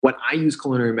what I use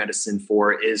culinary medicine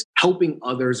for is helping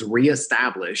others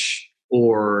reestablish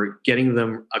or getting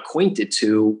them acquainted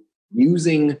to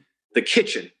using the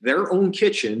kitchen, their own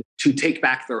kitchen, to take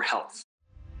back their health.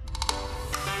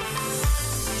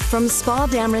 From Spa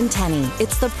Dameron Tenney,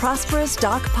 it's the Prosperous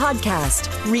Doc Podcast.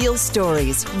 Real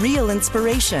stories, real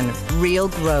inspiration, real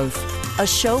growth. A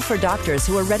show for doctors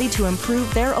who are ready to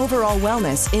improve their overall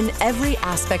wellness in every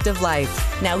aspect of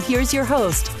life. Now here's your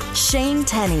host, Shane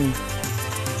Tenney.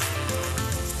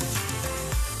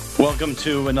 Welcome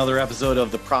to another episode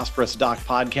of the Prosperous Doc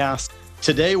Podcast.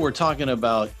 Today we're talking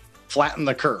about flatten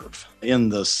the curve. In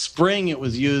the spring, it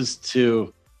was used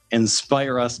to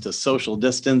inspire us to social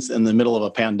distance in the middle of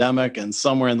a pandemic. And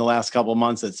somewhere in the last couple of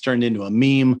months, it's turned into a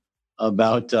meme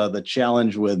about the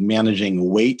challenge with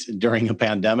managing weight during a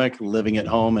pandemic, living at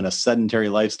home in a sedentary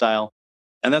lifestyle.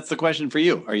 And that's the question for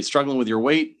you. Are you struggling with your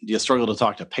weight? Do you struggle to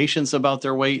talk to patients about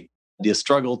their weight? Do you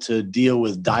struggle to deal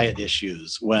with diet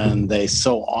issues when they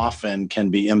so often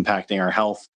can be impacting our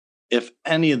health? If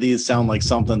any of these sound like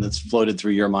something that's floated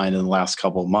through your mind in the last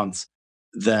couple of months,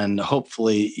 then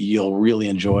hopefully you'll really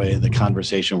enjoy the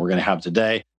conversation we're going to have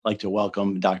today. I'd like to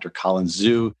welcome Dr. Colin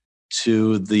Zhu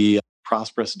to the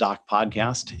Prosperous Doc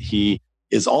Podcast. He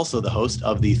is also the host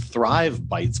of the Thrive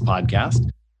Bites podcast.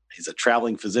 He's a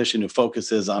traveling physician who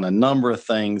focuses on a number of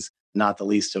things, not the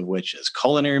least of which is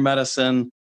culinary medicine,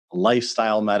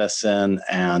 lifestyle medicine,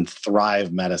 and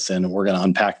Thrive medicine. We're going to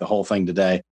unpack the whole thing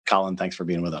today. Colin, thanks for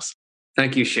being with us.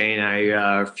 Thank you, Shane.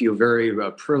 I feel very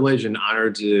privileged and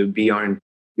honored to be on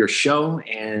your show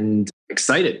and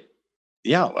excited.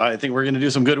 Yeah, I think we're going to do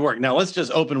some good work. Now, let's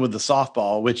just open with the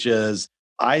softball, which is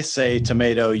I say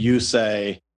tomato, you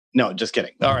say, no, just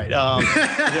kidding. All right.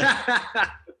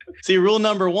 See, rule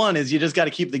number one is you just got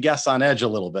to keep the guests on edge a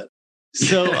little bit.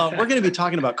 So we're going to be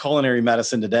talking about culinary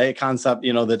medicine today, a concept,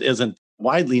 that isn't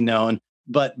widely known.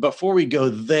 But before we go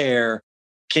there,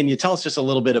 can you tell us just a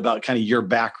little bit about kind of your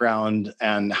background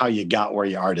and how you got where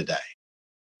you are today?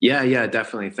 Yeah,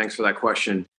 definitely. Thanks for that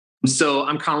question. So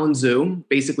I'm Colin Zhu,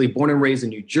 basically born and raised in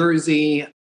New Jersey,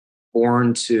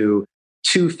 born to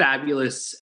two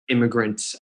fabulous immigrant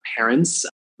parents.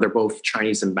 They're both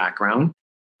Chinese in background.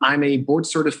 I'm a board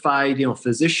certified,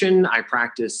 physician. I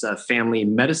practice family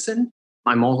medicine.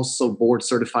 I'm also board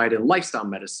certified in lifestyle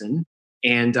medicine,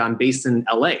 and I'm based in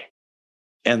LA.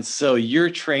 And so your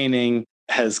training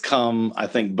has come, I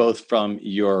think, both from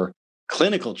your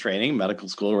clinical training, medical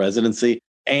school residency,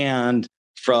 and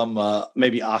from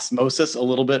maybe osmosis a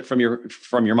little bit from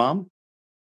your mom?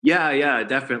 Yeah,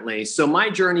 definitely. So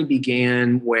my journey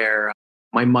began where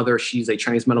my mother, she's a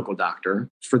Chinese medical doctor.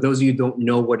 For those of you who don't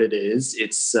know what it is,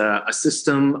 it's a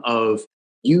system of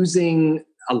using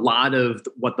a lot of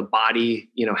what the body,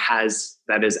 has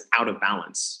that is out of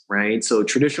balance, right? So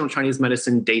traditional Chinese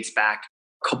medicine dates back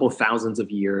a couple of thousands of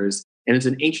years. And it's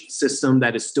an ancient system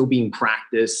that is still being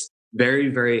practiced very,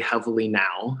 very heavily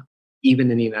now, even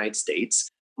in the United States,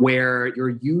 where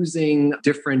you're using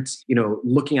different,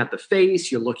 looking at the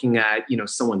face, you're looking at,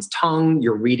 someone's tongue,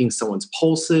 you're reading someone's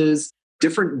pulses,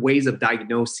 different ways of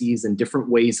diagnoses and different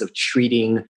ways of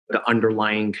treating the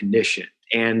underlying condition.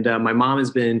 And my mom has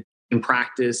been in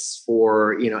practice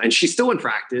for, and she's still in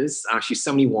practice. She's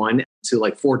 71 to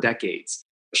like 4 decades.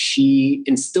 She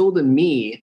instilled in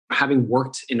me, having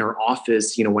worked in her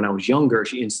office, when I was younger,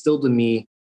 she instilled in me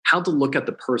how to look at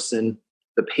the person,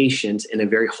 the patient, in a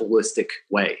very holistic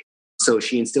way. So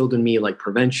she instilled in me like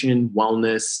prevention,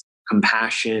 wellness,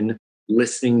 compassion,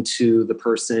 listening to the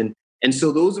person. And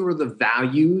so those were the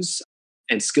values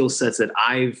and skill sets that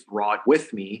I've brought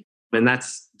with me. And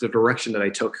that's the direction that I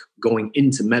took going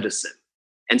into medicine.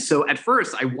 And so at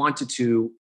first I wanted to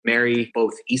marry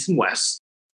both East and West.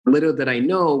 Little did I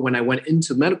know, when I went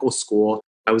into medical school,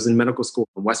 I was in medical school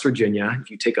in West Virginia.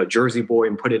 If you take a Jersey boy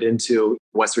and put it into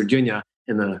West Virginia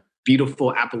in the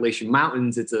beautiful Appalachian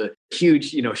Mountains, it's a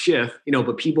huge, shift,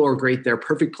 but people are great there,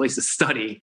 perfect place to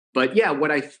study. But yeah,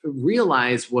 what I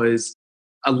realized was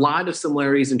a lot of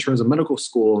similarities in terms of medical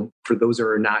school, for those who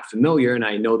are not familiar, and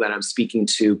I know that I'm speaking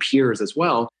to peers as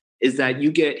well, is that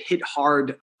you get hit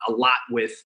hard a lot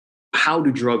with how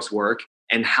do drugs work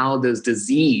and how does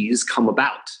disease come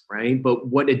about, right? But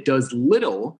what it does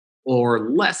little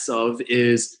or less of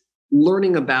is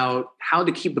learning about how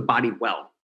to keep the body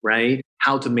well, right?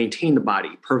 How to maintain the body,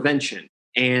 prevention.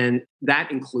 And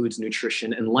that includes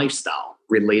nutrition and lifestyle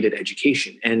related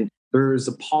education. And there's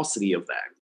a paucity of that.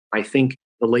 I think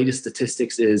the latest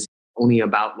statistics is only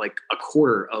about like a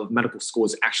quarter of medical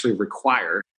schools actually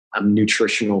require a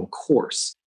nutritional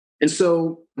course. And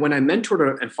so when I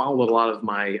mentored and followed a lot of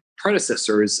my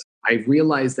predecessors, I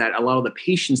realized that a lot of the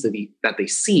patients that they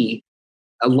see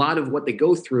a lot of what they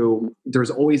go through,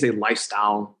 there's always a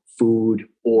lifestyle, food,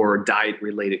 or diet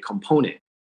related component.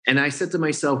 And I said to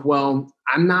myself, well,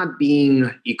 I'm not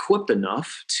being equipped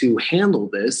enough to handle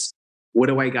this. What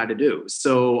do I got to do?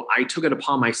 So I took it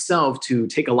upon myself to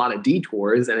take a lot of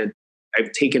detours, and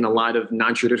I've taken a lot of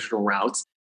non-traditional routes.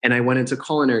 And I went into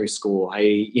culinary school.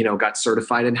 I, got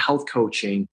certified in health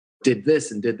coaching, did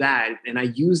this and did that. And I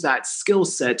used that skill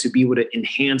set to be able to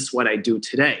enhance what I do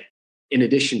today. In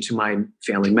addition to my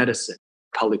family medicine,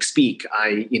 public speak,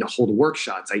 I, hold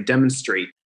workshops, I demonstrate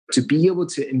to be able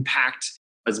to impact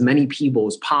as many people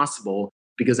as possible,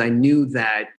 because I knew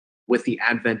that with the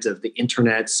advent of the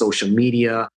internet, social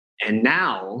media, and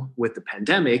now with the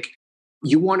pandemic,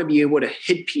 you want to be able to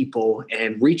hit people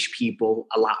and reach people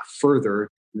a lot further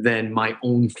than my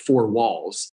own four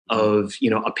walls of,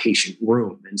 a patient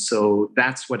room. And so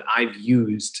that's what I've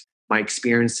used my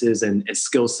experiences and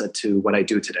skill set to what I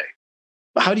do today.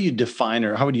 How do you define,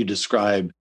 or how would you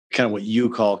describe kind of what you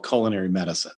call culinary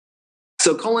medicine?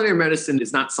 So culinary medicine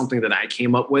is not something that I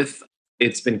came up with.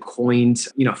 It's been coined,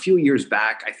 a few years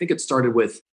back. I think it started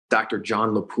with Dr.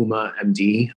 John LaPuma,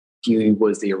 MD. He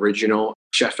was the original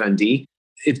chef MD.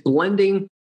 It's blending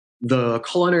the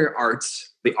culinary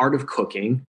arts, the art of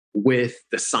cooking, with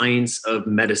the science of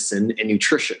medicine and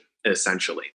nutrition,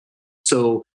 essentially.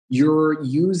 So you're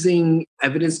using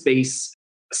evidence-based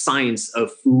science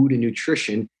of food and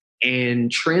nutrition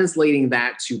and translating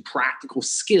that to practical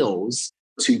skills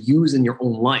to use in your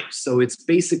own life. So it's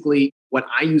basically what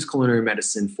I use culinary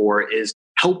medicine for is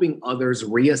helping others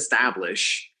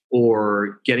reestablish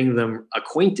or getting them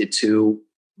acquainted to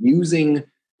using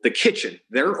the kitchen,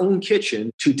 their own kitchen,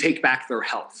 to take back their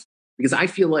health. Because I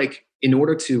feel like in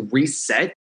order to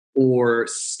reset or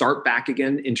start back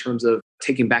again in terms of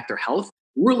taking back their health,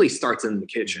 really starts in the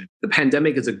kitchen. The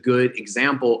pandemic is a good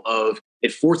example of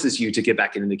it forces you to get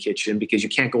back into the kitchen because you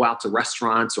can't go out to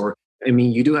restaurants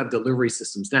you do have delivery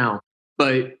systems now,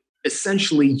 but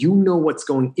essentially you know what's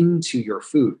going into your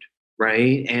food,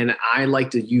 right? And I like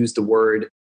to use the word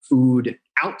food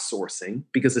outsourcing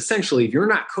because essentially if you're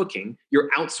not cooking,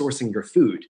 you're outsourcing your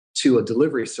food to a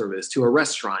delivery service, to a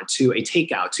restaurant, to a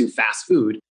takeout, to fast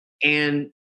food.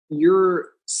 And you're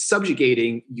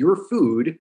subjugating your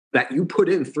food that you put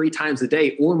in 3 times a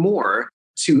day or more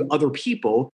to other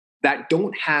people that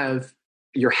don't have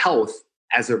your health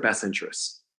as their best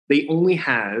interests. They only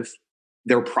have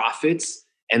their profits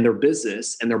and their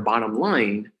business and their bottom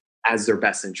line as their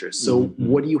best interest. So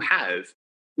what do you have?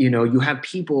 You have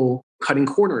people cutting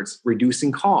corners,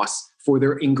 reducing costs for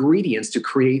their ingredients to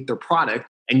create their product,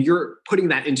 and you're putting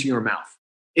that into your mouth.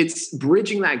 It's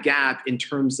bridging that gap in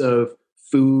terms of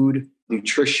food,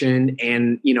 nutrition,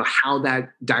 and how that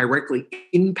directly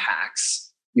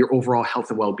impacts your overall health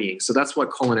and well-being. So that's what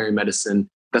culinary medicine,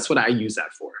 that's what I use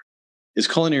that for. Is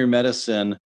culinary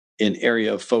medicine an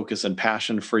area of focus and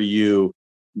passion for you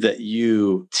that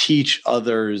you teach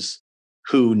others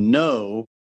who know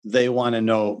they want to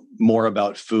know more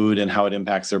about food and how it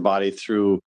impacts their body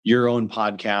through your own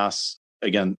podcasts,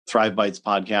 again, Thrive Bites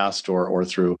podcast, or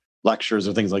through lectures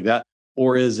or things like that?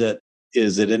 Or is it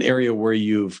an area where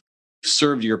you've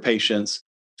served your patients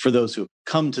for those who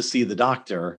come to see the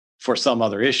doctor for some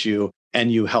other issue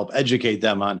and you help educate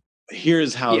them on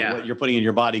here's how what you're putting in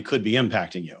your body could be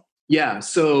impacting you? Yeah,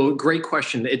 so great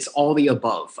question. It's all the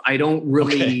above. I don't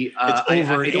really... It's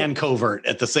overt and covert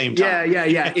at the same time.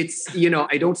 Yeah. It's,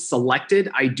 I don't select it.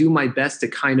 I do my best to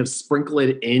kind of sprinkle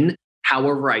it in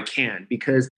however I can,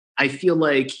 because I feel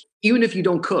like even if you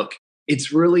don't cook,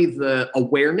 it's really the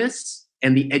awareness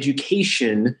and the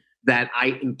education that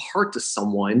I impart to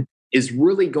someone is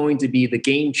really going to be the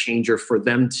game changer for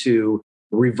them to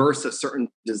reverse a certain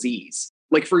disease.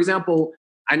 Like, for example,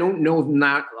 I don't know if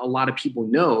not a lot of people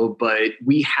know, but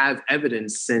we have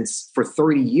evidence for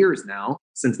 30 years now,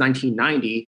 since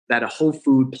 1990, that a whole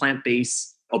food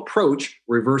plant-based approach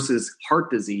reverses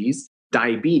heart disease,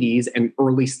 diabetes, and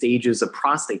early stages of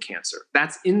prostate cancer.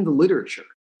 That's in the literature,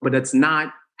 but it's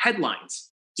not headlines.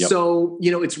 Yep. So,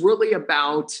 it's really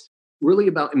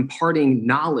about imparting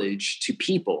knowledge to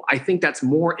people. I think that's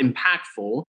more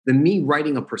impactful than me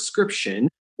writing a prescription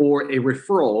or a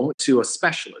referral to a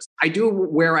specialist. I do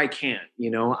it where I can.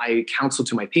 I counsel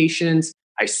to my patients.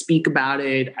 I speak about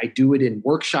it. I do it in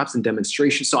workshops and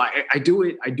demonstrations. So I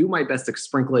do my best to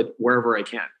sprinkle it wherever I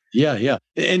can. Yeah.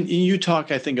 And you talk,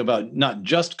 I think, about not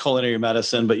just culinary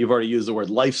medicine, but you've already used the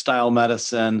word lifestyle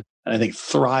medicine and I think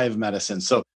Thrive medicine.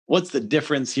 So what's the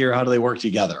difference here? How do they work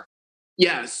together?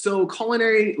 Yeah, so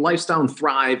culinary, lifestyle, and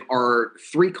Thrive are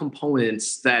 3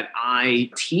 components that I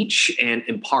teach and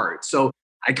impart. So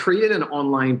I created an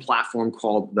online platform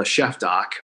called The Chef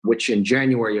Doc. which in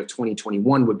January of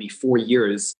 2021 would be 4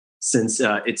 years since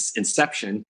its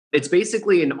inception. It's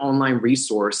basically an online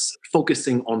resource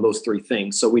focusing on those three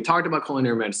things. So we talked about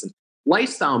culinary medicine.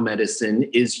 Lifestyle medicine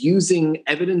is using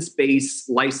evidence-based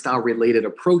lifestyle-related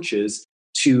approaches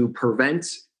to prevent,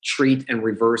 treat, and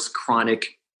reverse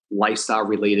chronic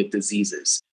lifestyle-related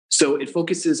diseases. So it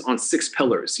focuses on 6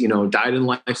 pillars, diet and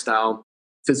lifestyle,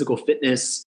 physical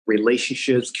fitness,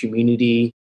 relationships,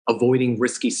 community, avoiding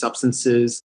risky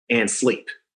substances, and sleep.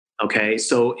 Okay,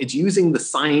 so it's using the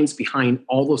science behind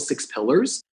all those 6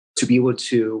 pillars to be able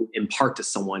to impart to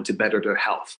someone to better their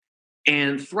health.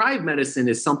 And Thrive Medicine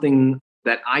is something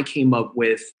that I came up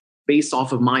with based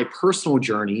off of my personal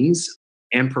journeys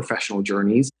and professional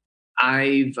journeys.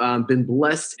 I've been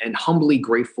blessed and humbly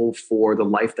grateful for the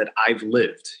life that I've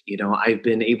lived. I've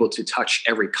been able to touch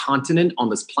every continent on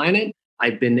this planet.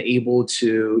 I've been able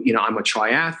to, I'm a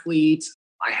triathlete.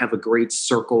 I have a great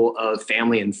circle of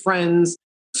family and friends.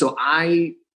 So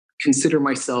I consider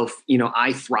myself,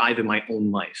 I thrive in my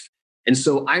own life. And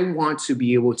so I want to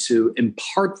be able to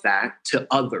impart that to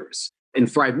others. In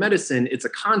Thrive Medicine, it's a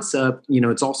concept,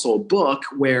 it's also a book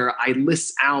where I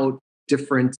list out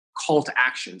different call to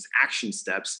actions, action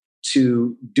steps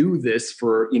to do this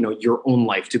for, your own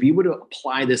life, to be able to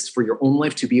apply this for your own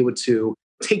life, to be able to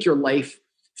take your life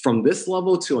from this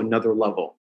level to another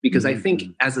level. Because I think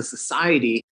as a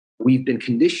society, we've been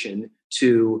conditioned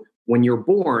to, when you're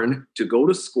born, to go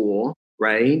to school,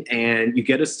 right? And you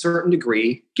get a certain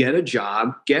degree, get a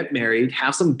job, get married,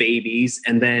 have some babies,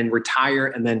 and then retire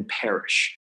and then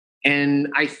perish.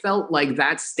 And I felt like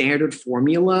that standard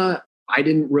formula, I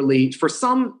didn't really, for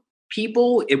some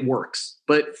people, it works.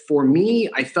 But for me,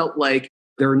 I felt like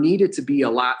there needed to be a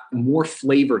lot more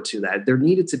flavor to that. There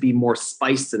needed to be more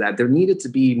spice to that. There needed to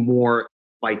be more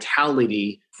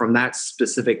vitality from that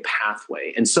specific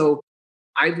pathway. And so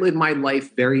I live my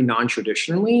life very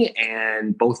non-traditionally,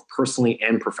 and both personally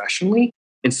and professionally.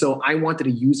 And so I wanted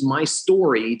to use my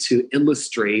story to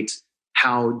illustrate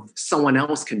how someone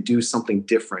else can do something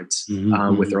different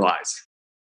with their lives.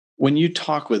 When you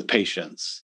talk with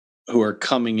patients who are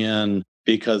coming in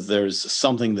because there's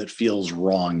something that feels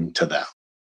wrong to them,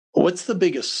 what's the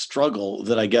biggest struggle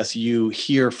that I guess you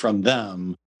hear from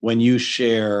them when you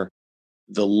share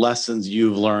the lessons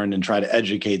you've learned and try to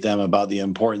educate them about the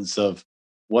importance of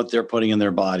what they're putting in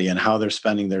their body and how they're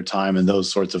spending their time and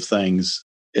those sorts of things?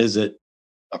 Is it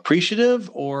appreciative?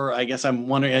 Or I guess I'm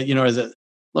wondering, is it,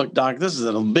 look, doc, this is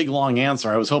a big, long answer.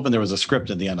 I was hoping there was a script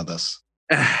at the end of this.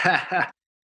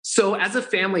 So as a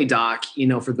family doc,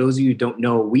 for those of you who don't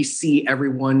know, we see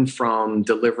everyone from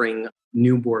delivering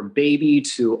newborn baby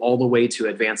to all the way to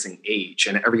advancing age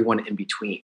and everyone in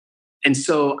between. And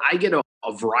so I get a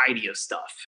variety of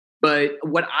stuff. But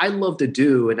what I love to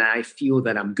do, and I feel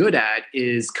that I'm good at,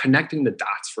 is connecting the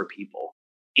dots for people.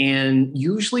 And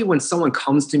usually when someone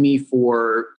comes to me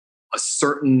for a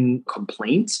certain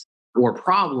complaint or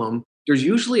problem, there's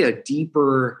usually a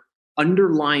deeper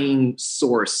underlying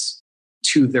source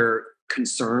to their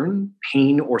concern,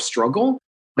 pain, or struggle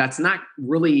that's not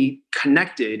really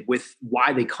connected with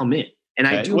why they come in. And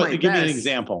I do my best. Give me an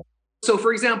example. So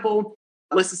for example,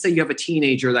 let's just say you have a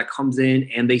teenager that comes in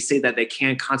and they say that they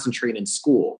can't concentrate in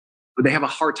school, but they have a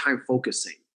hard time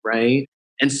focusing, right?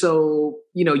 And so,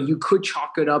 you could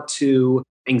chalk it up to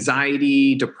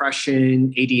anxiety,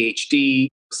 depression, ADHD,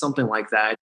 something like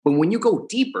that. But when you go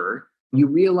deeper, you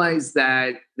realize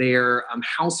that their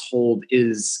household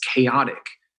is chaotic.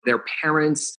 Their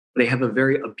parents, they have a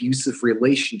very abusive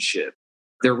relationship.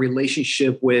 Their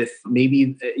relationship with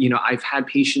maybe, I've had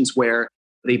patients where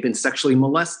they've been sexually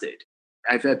molested.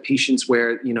 I've had patients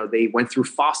where, they went through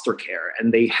foster care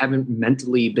and they haven't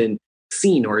mentally been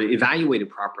seen or evaluated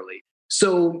properly.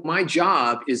 So my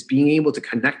job is being able to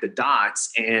connect the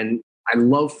dots, and I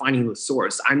love finding the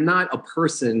source. I'm not a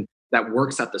person that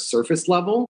works at the surface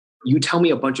level. You tell me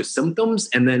a bunch of symptoms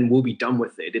and then we'll be done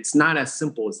with it. It's not as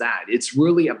simple as that. It's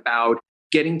really about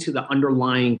getting to the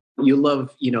underlying. You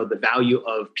love, the value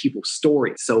of people's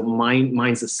stories. So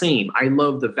mine's the same. I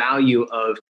love the value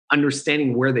of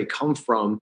understanding where they come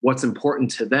from, what's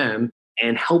important to them,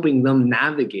 and helping them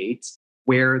navigate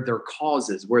where their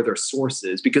cause is, where their source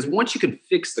is. Because once you can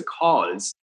fix the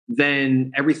cause,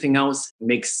 then everything else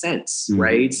makes sense,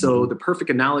 right? So the perfect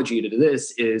analogy to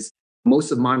this is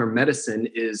most of modern medicine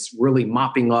is really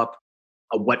mopping up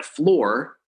a wet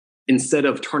floor instead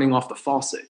of turning off the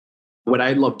faucet. What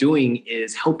I love doing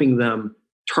is helping them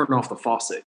turn off the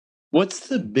faucet. What's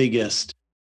the biggest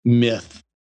myth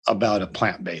about a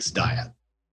plant-based diet?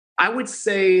 I would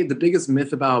say the biggest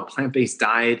myth about plant-based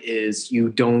diet is you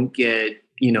don't get,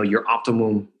 your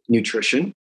optimum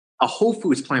nutrition. A whole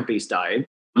foods plant-based diet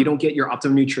You don't get your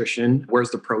optimum nutrition.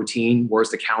 Where's the protein? Where's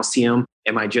the calcium?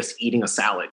 Am I just eating a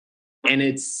salad? And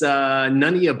it's none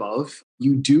of the above.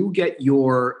 You do get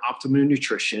your optimum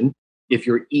nutrition if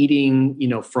you're eating,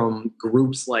 from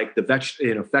groups like the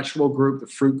vegetable group, the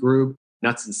fruit group,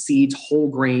 nuts and seeds, whole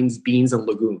grains, beans, and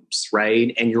legumes,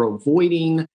 right? And you're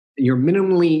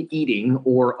minimally eating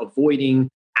or avoiding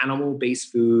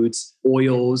animal-based foods,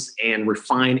 oils, and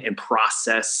refined and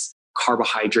processed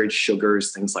carbohydrates,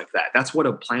 sugars, things like that. That's what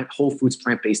a whole foods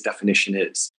plant-based definition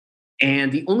is.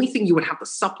 And the only thing you would have to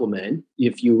supplement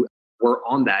if you were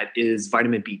on that is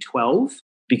vitamin B12,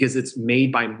 because it's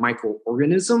made by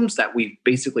microorganisms that we've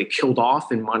basically killed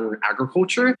off in modern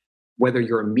agriculture. Whether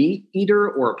you're a meat eater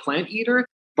or a plant eater,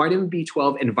 vitamin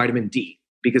B12 and vitamin D,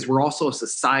 because we're also a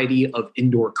society of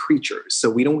indoor creatures. So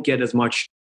we don't get as much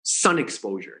sun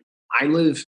exposure. I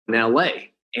live in LA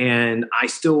and I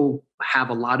still have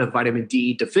a lot of vitamin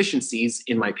D deficiencies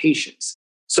in my patients.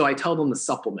 So I tell them to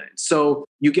supplement. So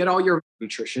you get all your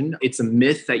nutrition. It's a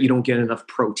myth that you don't get enough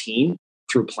protein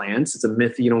through plants. It's a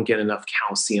myth that you don't get enough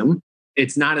calcium.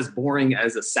 It's not as boring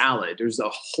as a salad. There's a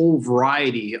whole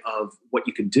variety of what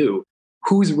you can do.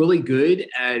 Who's really good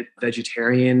at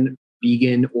vegetarian,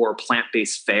 vegan, or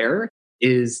plant-based fare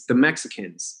is the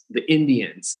Mexicans, the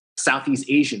Indians, Southeast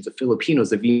Asians, the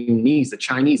Filipinos, the Vietnamese, the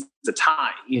Chinese, the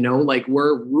Thai.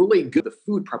 We're really good at the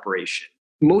food preparation.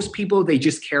 Most people, they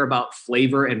just care about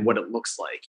flavor and what it looks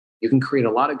like. You can create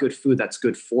a lot of good food that's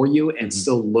good for you and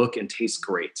still look and taste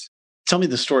great. Tell me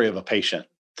the story of a patient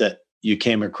that you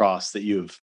came across that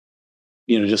you've,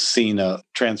 just seen a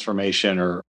transformation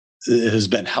or has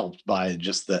been helped by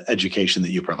just the education that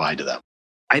you provide to them.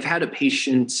 I've had a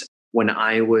patient when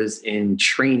I was in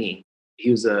training.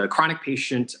 He was a chronic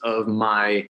patient of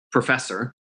my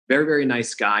professor, very, very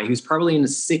nice guy. He was probably in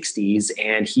his 60s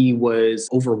and he was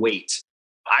overweight.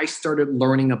 I started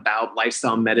learning about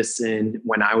lifestyle medicine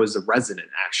when I was a resident,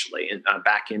 actually,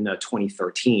 back in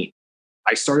 2013.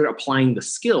 I started applying the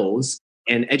skills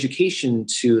and education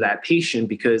to that patient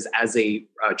because as a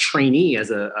trainee,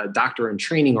 as a doctor in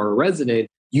training or a resident,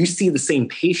 you see the same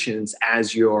patients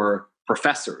as your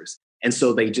professors. And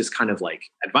so they just kind of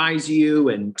advise you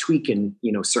and tweak and,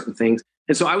 certain things.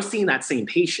 And so I was seeing that same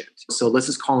patient. So let's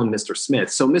just call him Mr. Smith.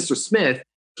 So Mr. Smith,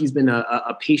 he's been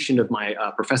a patient of my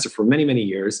professor for many, many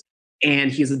years.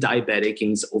 And he's a diabetic and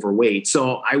he's overweight.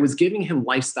 So I was giving him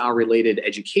lifestyle related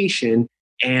education.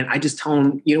 And I just tell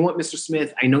him, you know what, Mr.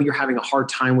 Smith, I know you're having a hard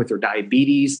time with your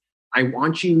diabetes. I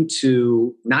want you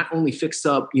to not only fix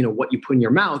up, what you put in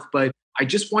your mouth, but I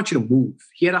just want you to move.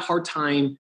 He had a hard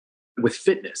time with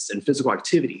fitness and physical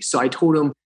activity. So I told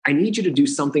him, I need you to do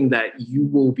something that you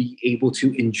will be able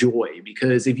to enjoy,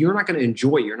 because if you're not going to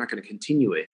enjoy it, you're not going to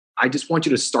continue it. I just want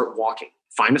you to start walking.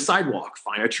 Find a sidewalk,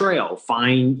 find a trail,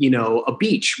 find, a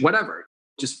beach, whatever.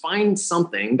 Just find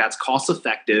something that's cost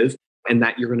effective and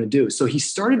that you're going to do. So he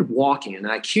started walking, and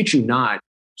I kid you not,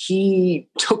 he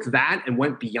took that and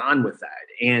went beyond with that.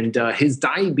 And his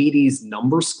diabetes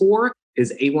number score,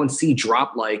 his A1C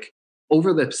dropped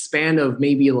over the span of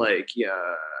maybe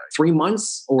 3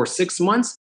 months or 6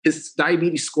 months, his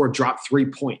diabetes score dropped 3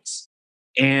 points.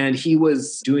 And he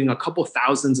was doing a couple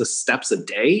thousands of steps a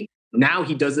day. Now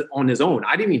he does it on his own.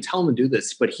 I didn't even tell him to do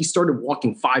this, but he started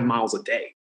walking 5 miles a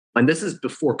day. And this is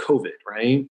before COVID,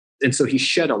 right? And so he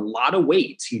shed a lot of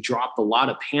weight. He dropped a lot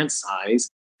of pant size.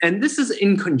 And this is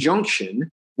in conjunction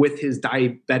with his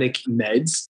diabetic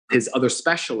meds, his other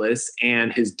specialists,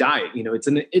 and his diet.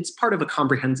 It's part of a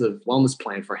comprehensive wellness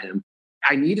plan for him.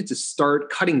 I needed to start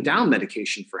cutting down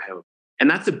medication for him. And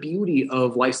that's the beauty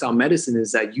of lifestyle medicine,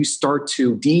 is that you start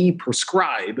to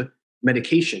de-prescribe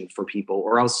medication for people,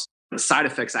 or else the side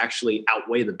effects actually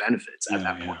outweigh the benefits at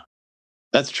that point.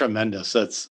 That's tremendous.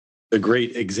 That's a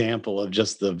great example of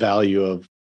just the value of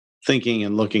thinking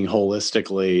and looking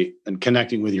holistically and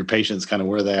connecting with your patients kind of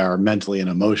where they are mentally and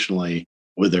emotionally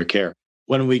with their care.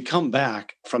 When we come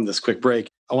back from this quick break,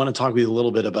 I want to talk with you a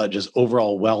little bit about just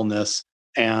overall wellness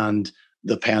and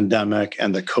the pandemic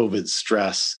and the COVID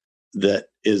stress that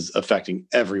is affecting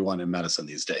everyone in medicine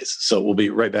these days. So we'll be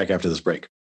right back after this break.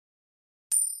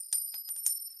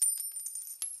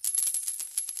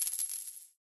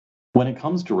 When it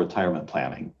comes to retirement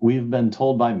planning, we've been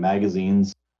told by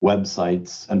magazines,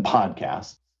 websites, and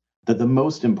podcasts that the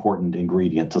most important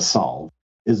ingredient to solve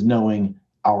is knowing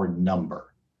our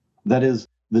number. That is,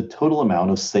 the total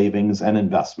amount of savings and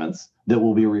investments that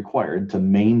will be required to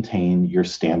maintain your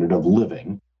standard of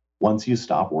living once you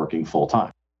stop working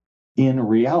full-time. In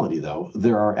reality, though,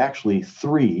 there are actually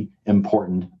 3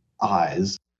 important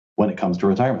I's when it comes to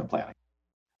retirement planning.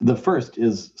 The first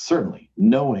is certainly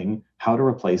knowing how to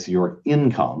replace your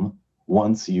income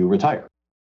once you retire.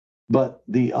 But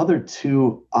the other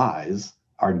two I's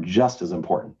are just as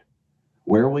important.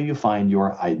 Where will you find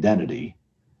your identity,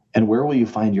 and where will you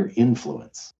find your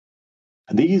influence?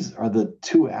 These are the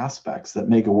two aspects that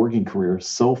make a working career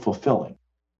so fulfilling: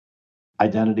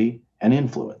 identity and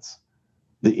influence.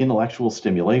 The intellectual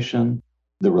stimulation,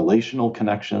 the relational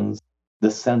connections,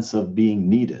 the sense of being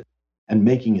needed and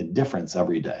making a difference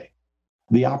every day.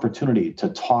 The opportunity to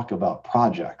talk about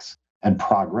projects and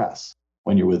progress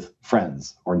when you're with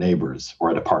friends or neighbors or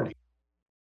at a party.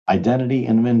 Identity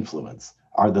and influence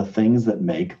are the things that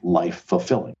make life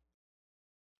fulfilling.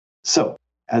 So,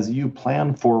 as you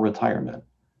plan for retirement,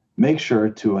 make sure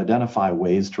to identify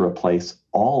ways to replace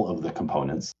all of the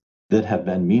components that have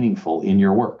been meaningful in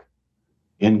your work: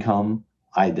 income,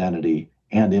 identity,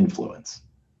 and influence.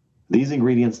 These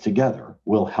ingredients together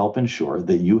will help ensure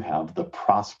that you have the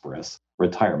prosperous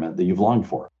retirement that you've longed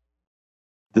for.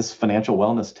 This financial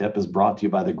wellness tip is brought to you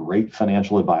by the great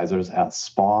financial advisors at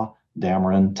Spa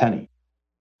Dameron Tenney,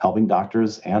 helping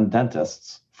doctors and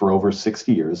dentists for over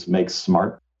 60 years make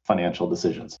smart financial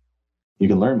decisions. You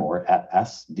can learn more at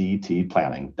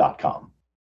sdtplanning.com.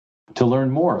 To learn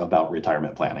more about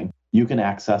retirement planning, you can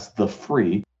access the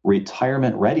free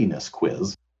Retirement Readiness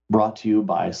Quiz brought to you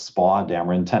by Spa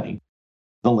Dameron Tenney.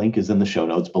 The link is in the show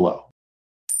notes below.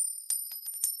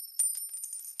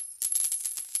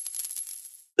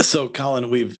 So, Colin,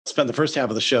 we've spent the first half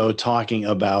of the show talking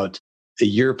about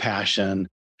your passion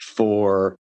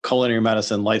for culinary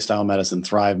medicine, lifestyle medicine,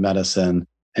 Thrive medicine,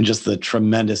 and just the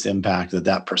tremendous impact that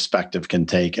that perspective can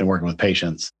take in working with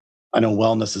patients. I know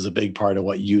wellness is a big part of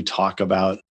what you talk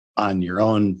about on your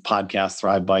own podcast,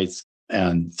 Thrive Bites,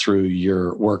 and through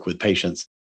your work with patients.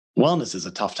 Wellness is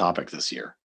a tough topic this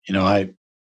year. I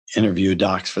interview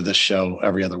docs for this show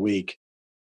every other week,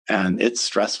 and it's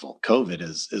stressful. COVID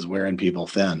is wearing people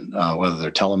thin, whether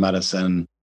they're telemedicine,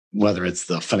 whether it's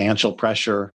the financial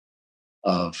pressure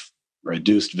of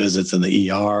reduced visits in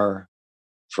the ER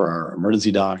for our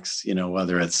emergency docs,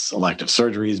 whether it's elective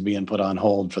surgeries being put on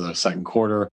hold for the second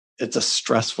quarter. It's a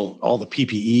stressful, all the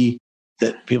PPE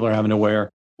that people are having to wear.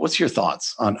 What's your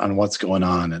thoughts on what's going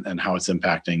on and how it's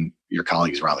impacting your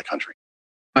colleagues around the country?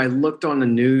 I looked on the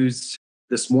news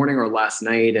this morning or last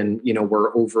night, and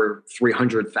we're over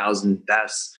 300,000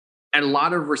 deaths. In a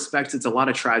lot of respects, it's a lot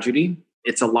of tragedy.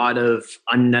 It's a lot of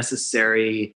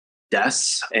unnecessary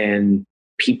deaths and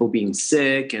people being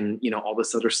sick and all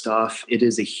this other stuff. It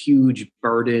is a huge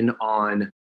burden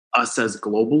on us as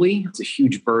globally. It's a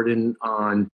huge burden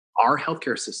on our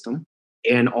healthcare system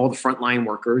and all the frontline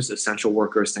workers, essential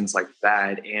workers, things like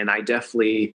that. And I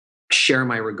definitely share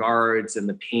my regards and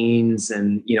the pains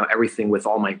and everything with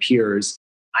all my peers.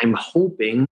 I'm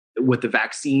hoping with the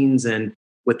vaccines and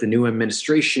with the new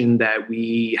administration that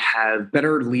we have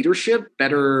better leadership,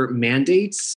 better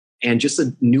mandates, and just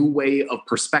a new way of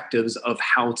perspectives of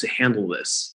how to handle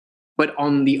this. But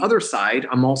on the other side,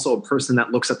 I'm also a person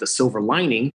that looks at the silver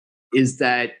lining, is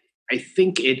that I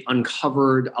think it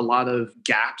uncovered a lot of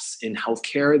gaps in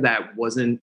healthcare that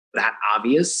wasn't that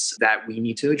obvious that we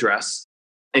need to address.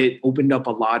 It opened up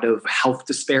a lot of health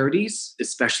disparities,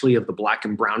 especially of the Black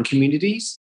and Brown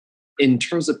communities. In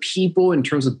terms of people, in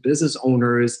terms of business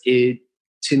owners, to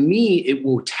me, it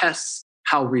will test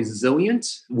how resilient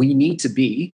we need to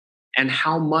be and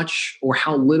how much or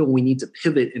how little we need to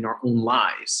pivot in our own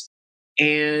lives.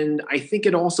 And I think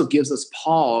it also gives us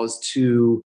pause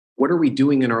to, what are we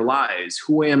doing in our lives?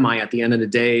 Who am I at the end of the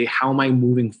day? How am I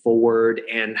moving forward?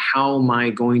 And how am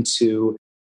I going to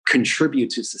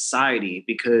contribute to society?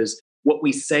 Because what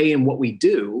we say and what we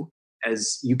do,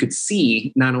 as you could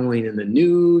see, not only in the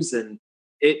news, and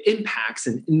it impacts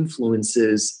and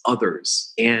influences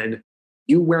others. And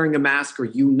you wearing a mask or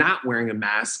you not wearing a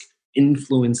mask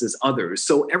influences others.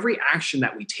 So every action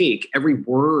that we take, every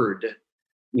word,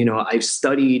 I've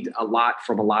studied a lot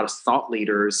from a lot of thought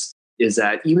leaders, is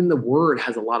that even the word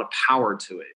has a lot of power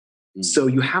to it. So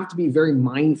you have to be very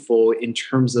mindful in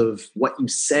terms of what you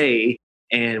say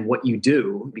and what you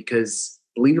do, because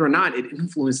believe it or not, it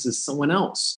influences someone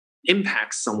else,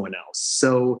 impacts someone else.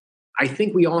 So I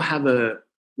think we all have a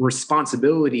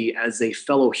responsibility as a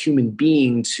fellow human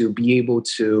being to be able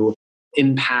to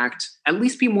impact, at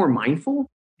least be more mindful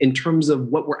in terms of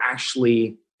what we're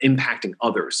actually impacting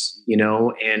others,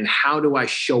 and how do I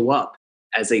show up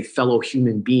as a fellow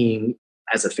human being,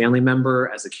 as a family member,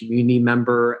 as a community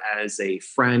member, as a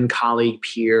friend, colleague,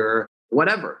 peer,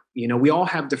 whatever. We all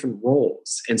have different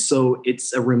roles. And so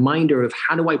it's a reminder of,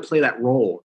 how do I play that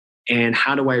role? And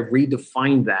how do I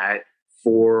redefine that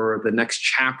for the next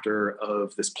chapter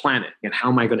of this planet? And how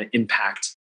am I going to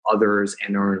impact others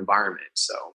and our environment?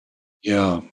 So,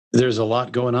 yeah. There's a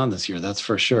lot going on this year, that's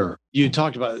for sure. You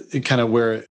talked about kind of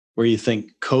where you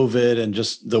think COVID and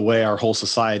just the way our whole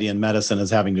society and medicine is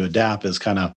having to adapt is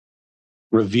kind of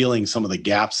revealing some of the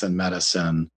gaps in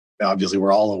medicine. Obviously,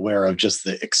 we're all aware of just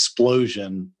the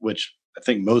explosion, which I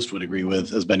think most would agree with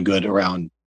has been good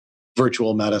around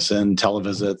virtual medicine,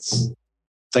 televisits,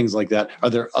 things like that. Are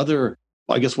there other,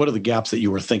 I guess, what are the gaps that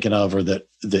you were thinking of or that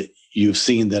you've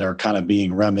seen that are kind of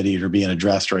being remedied or being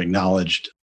addressed or acknowledged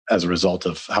as a result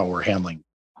of how we're handling?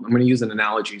 I'm going to use an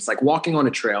analogy. It's like walking on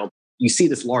a trail. You see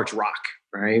this large rock,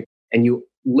 right? And you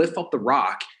lift up the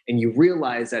rock and you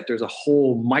realize that there's a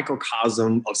whole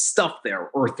microcosm of stuff there,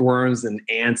 earthworms and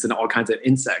ants and all kinds of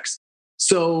insects.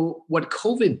 So what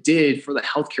COVID did for the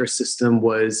healthcare system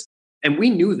was, and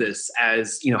we knew this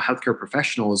as, healthcare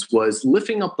professionals, was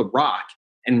lifting up the rock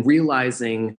and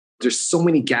realizing there's so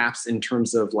many gaps in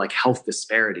terms of like health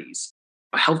disparities.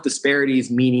 Health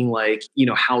disparities meaning like,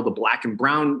 how the Black and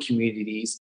brown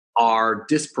communities are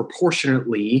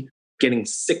disproportionately getting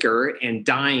sicker and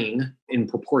dying in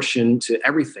proportion to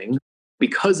everything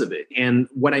because of it. And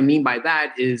what I mean by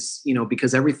that is,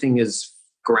 because everything is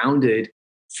grounded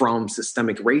from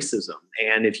systemic racism.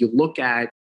 And if you look at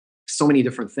so many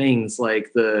different things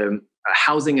like the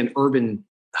housing and urban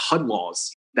HUD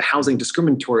laws, the housing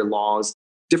discriminatory laws,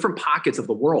 different pockets of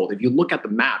the world. If you look at the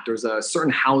map, there's a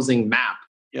certain housing map,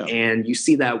 and you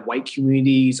see that white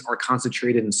communities are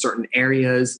concentrated in certain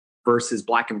areas versus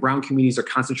Black and brown communities are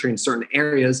concentrated in certain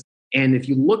areas. And if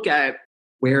you look at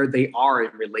where they are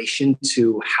in relation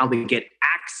to how they get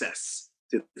access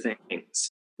to things,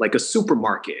 like a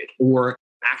supermarket or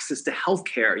access to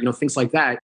healthcare, things like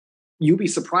that, you'd be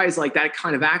surprised like that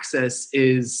kind of access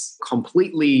is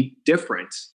completely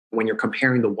different when you're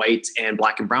comparing the white and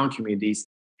Black and brown communities.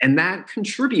 And that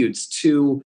contributes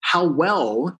to how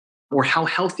well or how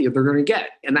healthy they're going to get.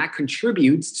 And that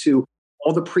contributes to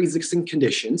all the pre-existing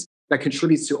conditions, that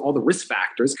contributes to all the risk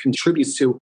factors, contributes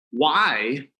to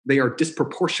why they are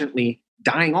disproportionately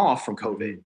dying off from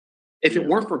COVID. If it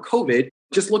weren't for COVID,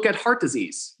 just look at heart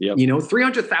disease.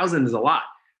 300,000 is a lot,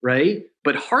 right?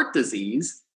 But heart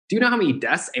disease, do you know how many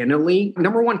deaths annually?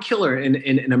 Number one killer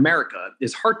in America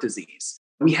is heart disease.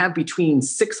 We have between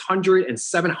 600 and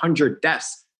 700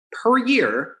 deaths per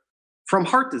year from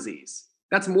heart disease.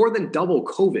 That's more than double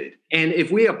COVID. And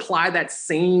if we apply that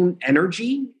same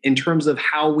energy in terms of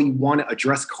how we want to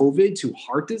address COVID to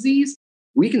heart disease,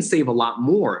 we can save a lot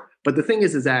more. But the thing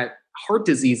is that heart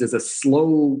disease is a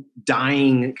slow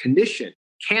dying condition.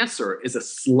 Cancer is a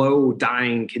slow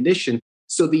dying condition.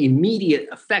 So the immediate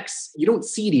effects, you don't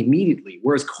see it immediately.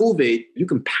 Whereas COVID, you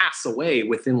can pass away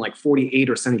within like 48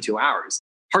 or 72 hours.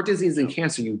 Heart disease and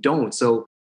cancer, you don't. So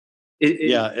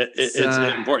it's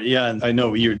important. Yeah, and I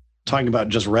know you're talking about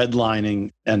just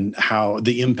redlining and how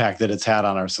the impact that it's had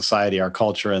on our society, our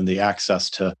culture, and the access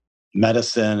to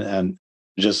medicine and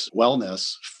just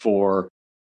wellness for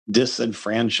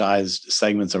disenfranchised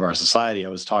segments of our society. I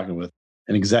was talking with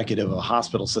an executive of a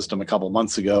hospital system a couple of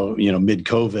months ago,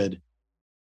 mid-COVID.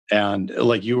 And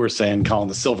like you were saying, Colin,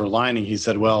 the silver lining, he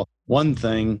said, well, one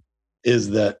thing is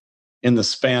that in the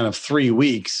span of 3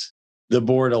 weeks, the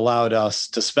board allowed us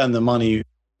to spend the money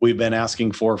we've been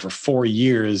asking for 4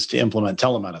 years to implement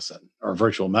telemedicine or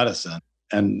virtual medicine.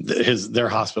 And their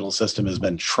hospital system has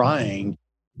been trying,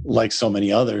 like so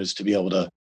many others, to be able to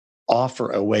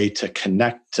offer a way to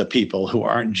connect to people who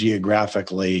aren't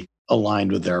geographically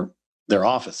aligned with their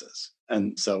offices.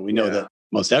 And so we know that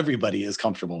most everybody is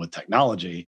comfortable with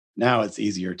technology. Now it's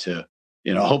easier to,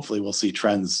 hopefully we'll see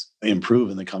trends improve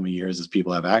in the coming years as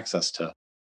people have access to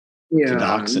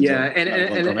docs and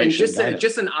and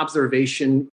just an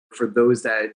observation for those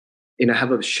that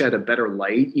have shed a better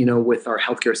light with our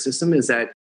healthcare system is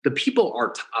that the people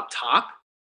up top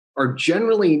are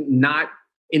generally not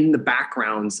in the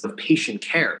backgrounds of patient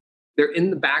care. They're in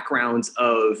the backgrounds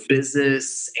of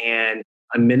business and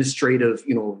administrative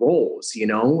roles,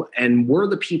 and we're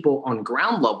the people on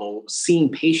ground level seeing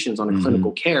patients on a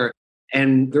clinical care,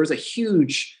 and there's a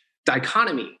huge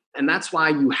dichotomy. And that's why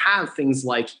you have things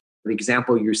like the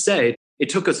example you said, it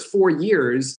took us 4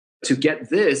 years to get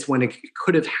this when it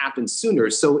could have happened sooner.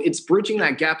 So it's bridging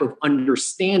that gap of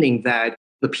understanding that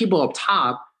the people up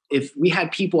top, if we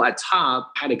had people at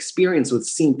top had experience with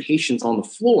seeing patients on the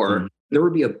floor, there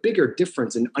would be a bigger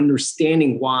difference in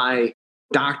understanding why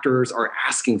doctors are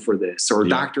asking for this or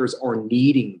doctors are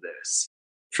needing this.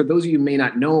 For those of you who may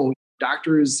not know,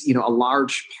 doctors, a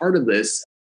large part of this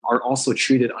are also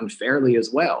treated unfairly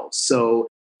as well. So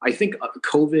I think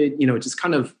COVID, just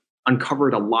kind of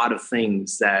uncovered a lot of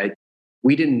things that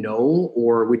we didn't know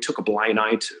or we took a blind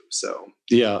eye to. So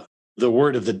the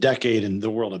word of the decade in the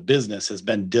world of business has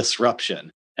been disruption.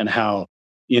 and how,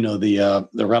 the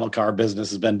rental car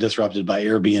business has been disrupted by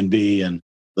Airbnb, and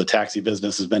the taxi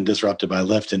business has been disrupted by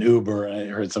Lyft and Uber. And I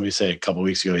heard somebody say a couple of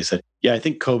weeks ago, he said, yeah, I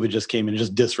think COVID just came and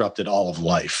just disrupted all of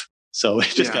life. So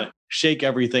it's just got to shake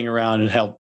everything around and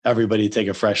help everybody take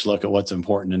a fresh look at what's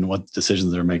important and what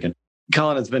decisions they're making.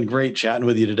 Colin, it's been great chatting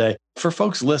with you today. For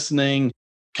folks listening,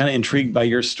 kind of intrigued by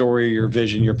your story, your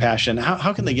vision, your passion,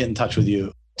 how can they get in touch with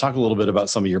you? Talk a little bit about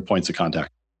some of your points of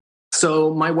contact.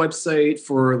 So my website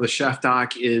for the Chef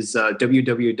Doc is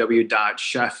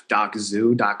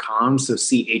www.chefdoczoo.com. So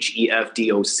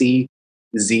CHEFDOC,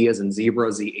 Z as in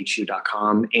zebra,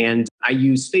 ZHU.com. And I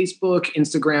use Facebook,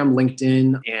 Instagram,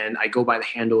 LinkedIn, and I go by the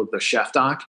handle of the Chef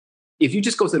Doc. If you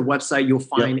just go to the website, you'll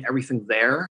find everything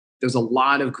there. There's a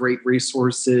lot of great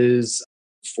resources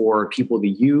for people to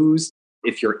use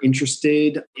if you're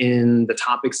interested in the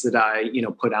topics that I,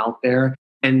 put out there.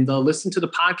 And listen to the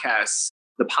podcast.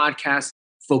 The podcast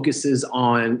focuses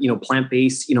on,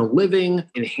 plant-based, living,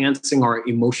 enhancing our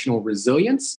emotional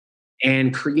resilience,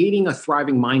 and creating a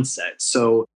thriving mindset.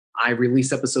 So I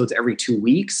release episodes every 2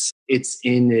 weeks. It's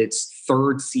in its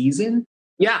 3rd season.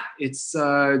 Yeah, it's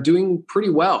doing pretty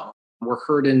well. We're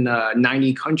heard in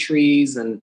 90 countries,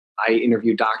 and I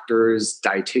interview doctors,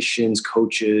 dietitians,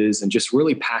 coaches, and just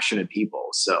really passionate people.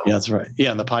 So yeah, that's right.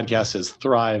 Yeah, and the podcast is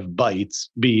Thrive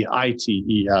Bites,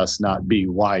 BITES, not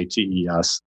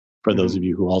BYTES, for those of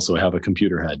you who also have a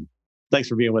computer head. Thanks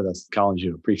for being with us, Colin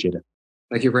Zhu. Appreciate it.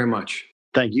 Thank you very much.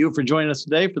 Thank you for joining us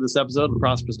today for this episode of the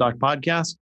Prosperous Doc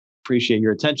Podcast. Appreciate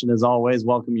your attention as always.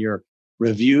 Welcome your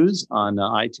reviews on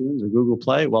iTunes or Google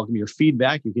Play. Welcome your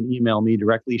feedback. You can email me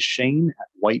directly,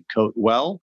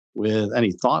 Shane@whitecoatwell, with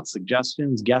any thoughts,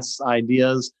 suggestions, guests,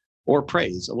 ideas, or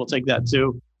praise. So we'll take that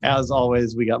too. As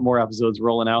always, we got more episodes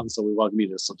rolling out, and so we welcome you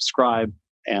to subscribe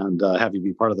and have you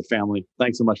be part of the family.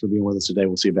 Thanks so much for being with us today.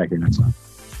 We'll see you back here next time.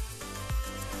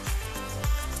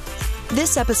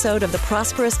 This episode of the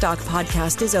Prosperous Doc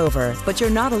Podcast is over, but you're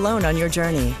not alone on your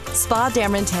journey. Spa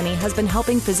Dameron Tenney has been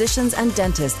helping physicians and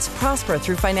dentists prosper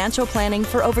through financial planning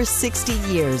for over 60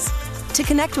 years. To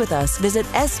connect with us, visit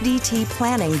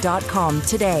sdtplanning.com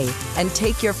today and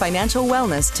take your financial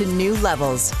wellness to new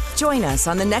levels. Join us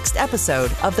on the next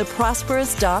episode of the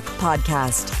Prosperous Doc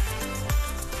Podcast.